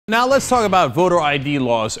Now let's talk about voter ID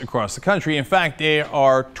laws across the country. In fact, there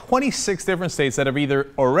are 26 different states that have either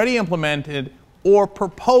already implemented or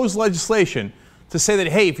proposed legislation to say that,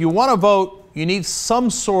 hey, if you want to vote, you need some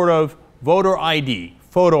sort of voter ID,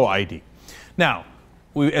 photo ID. Now,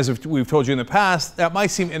 as we've told you in the past, that might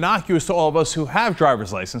seem innocuous to all of us who have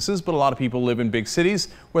driver's licenses, but a lot of people live in big cities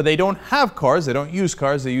where they don't have cars, they don't use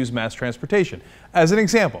cars, they use mass transportation. As an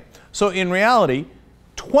example, so in reality,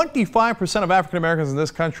 25% of African Americans in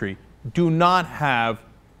this country do not have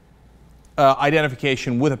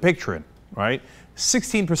identification with a picture in, right?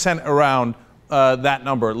 16% around that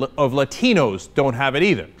number of Latinos don't have it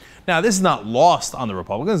either. Now, this is not lost on the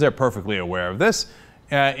Republicans. They're perfectly aware of this.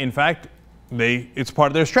 In fact, it's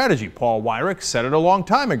part of their strategy. Paul Weyrich said it a long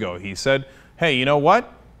time ago. He said, hey, you know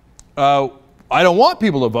what? I don't want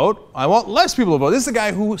people to vote. I want less people to vote. This is the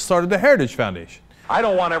guy who started the Heritage Foundation. I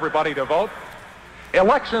don't want everybody to vote.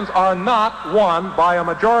 Elections are not won by a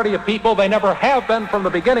majority of people. They never have been from the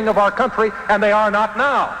beginning of our country, and they are not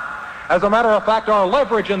now. As a matter of fact, our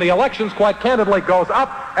leverage in the elections, quite candidly, goes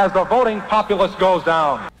up as the voting populace goes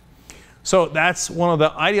down. So that's one of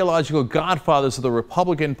the ideological godfathers of the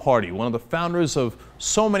Republican Party, one of the founders of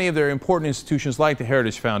so many of their important institutions like the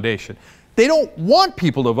Heritage Foundation. They don't want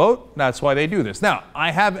people to vote. That's why they do this. Now,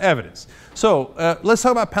 I have evidence. So let's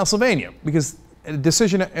talk about Pennsylvania, because a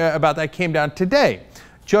decision about that came down today.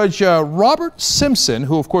 Judge Robert Simpson,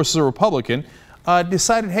 who of course is a Republican,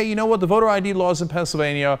 decided, hey, you know what, the voter ID laws in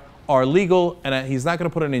Pennsylvania are legal, and he's not going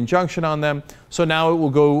to put an injunction on them. So now it will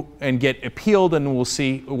go and get appealed, and we'll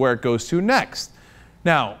see where it goes to next.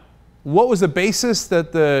 Now, what was the basis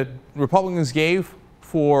that the Republicans gave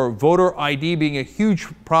for voter ID being a huge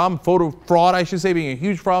problem, voter fraud, I should say, being a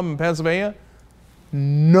huge problem in Pennsylvania?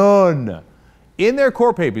 None. In their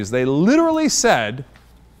court papers, they literally said,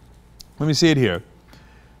 let me see it here,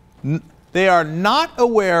 they are not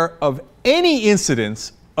aware of any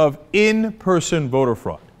incidents of in-person voter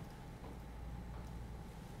fraud.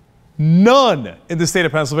 None in the state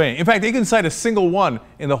of Pennsylvania. In fact, they can cite a single one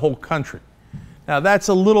in the whole country. Now, that's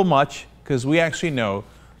a little much, because we actually know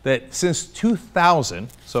that since 2000,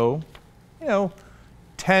 so,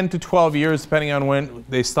 10 to 12 years, depending on when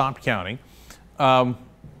they stopped counting,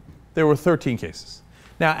 there were 13 cases.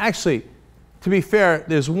 Now, actually, to be fair,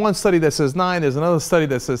 there's one study that says 9, there's another study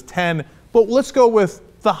that says 10, but let's go with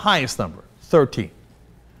the highest number, 13.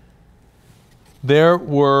 There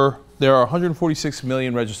are 146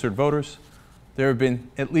 million registered voters. There have been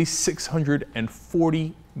at least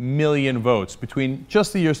 640 million votes between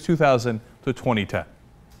just the years 2000 to 2010.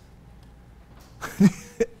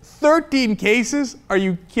 13 cases? Are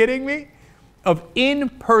you kidding me? Of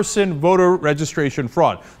in-person voter registration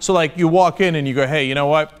fraud. So like you walk in and you go, hey, you know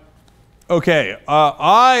what? Okay,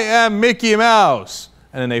 I am Mickey Mouse.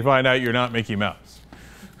 And then they find out you're not Mickey Mouse.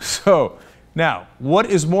 So now, what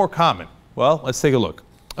is more common? Well, let's take a look.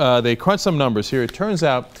 They crunched some numbers here. It turns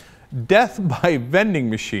out death by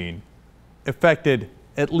vending machine affected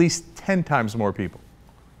at least 10 times more people.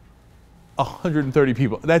 130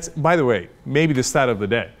 people. That's, by the way, maybe the stat of the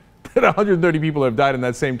day. That 130 people have died in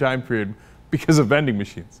that same time period because of vending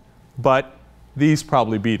machines. But these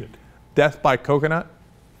probably beat it. Death by coconut,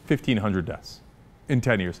 1,500 deaths in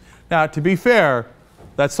 10 years. Now, to be fair,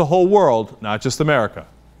 that's the whole world, not just America.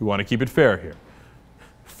 We want to keep it fair here.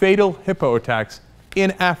 Fatal hippo attacks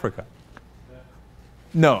in Africa.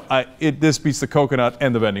 No, this beats the coconut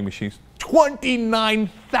and the vending machines.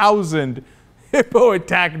 29,000 hippo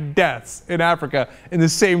attack deaths in Africa in the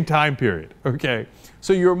same time period, okay?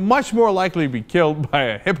 So you're much more likely to be killed by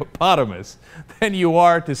a hippopotamus than you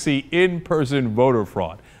are to see in-person voter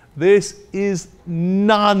fraud. This is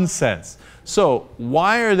nonsense. So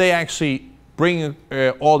why are they actually bringing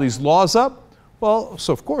all these laws up? Well,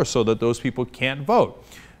 so of course, so that those people can't vote.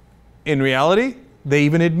 In reality, they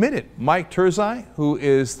even admit it. Mike Turzai, who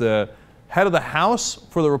is the head of the House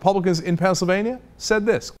for the Republicans in Pennsylvania, said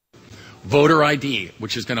this. Voter ID,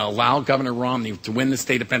 which is going to allow Governor Romney to win the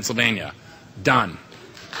state of Pennsylvania. Done.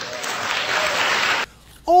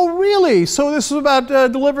 Oh, really? So this is about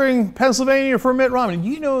delivering Pennsylvania for Mitt Romney. Do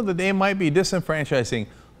you know that they might be disenfranchising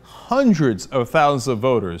hundreds of thousands of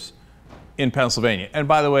voters in Pennsylvania? And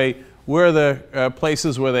by the way, where are the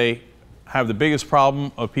places where they have the biggest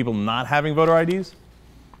problem of people not having voter IDs?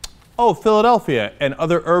 Oh, Philadelphia and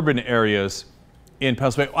other urban areas in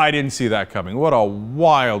Pennsylvania. I didn't see that coming. What a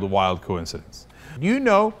wild, wild coincidence. You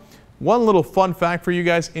know, one little fun fact for you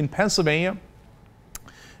guys, in Pennsylvania,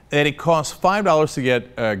 that it costs $5 to get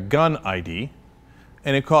a gun ID,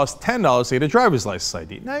 and it costs $10 to get a driver's license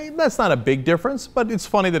ID. Now, that's not a big difference, but it's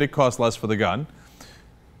funny that it costs less for the gun.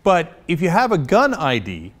 But if you have a gun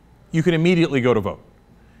ID, you can immediately go to vote.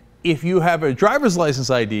 if you have a driver's license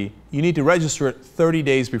ID, you need to register it 30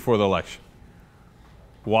 days before the election.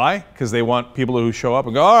 Why? Because they want people who show up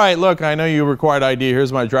and go, all right, look, I know you required ID.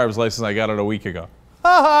 Here's my driver's license. I got it a week ago.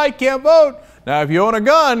 Ha, I can't vote. Now, if you own a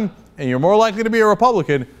gun and you're more likely to be a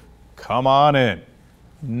Republican, come on in.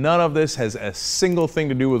 None of this has a single thing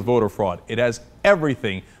to do with voter fraud. It has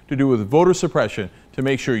everything to do with voter suppression to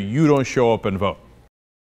make sure you don't show up and vote.